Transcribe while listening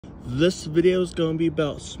This video is going to be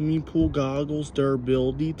about swimming pool goggles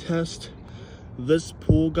durability test. This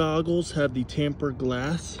pool goggles have the tempered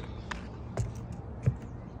glass.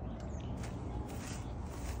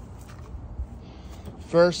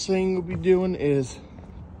 First thing we'll be doing is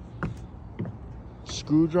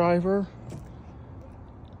screwdriver.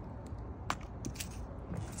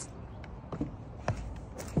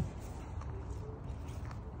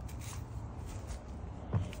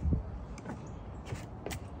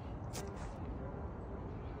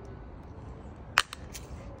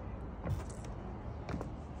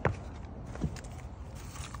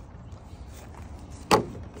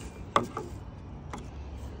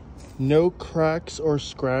 No cracks or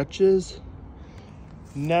scratches.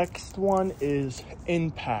 Next one is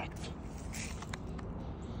impact.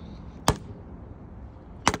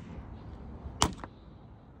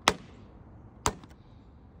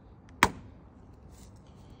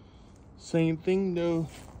 Same thing, no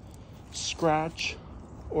scratch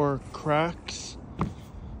or cracks.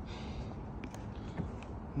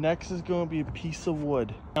 Next is going to be a piece of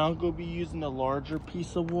wood. I'm going to be using a larger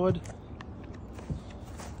piece of wood.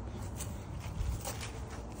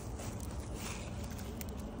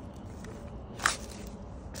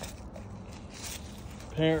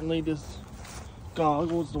 Apparently this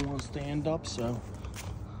goggles don't want to stand up, so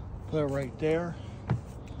put it right there.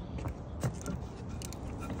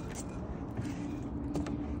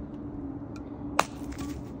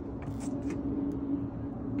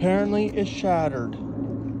 Apparently it's shattered.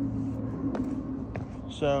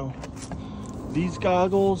 So these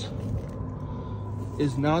goggles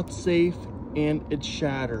is not safe and it's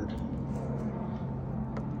shattered.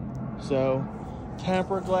 So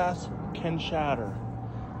tempered glass can shatter.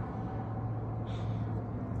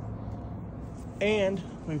 And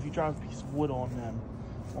if you drop a piece of wood on them,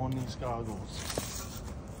 on these goggles,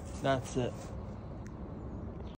 that's it.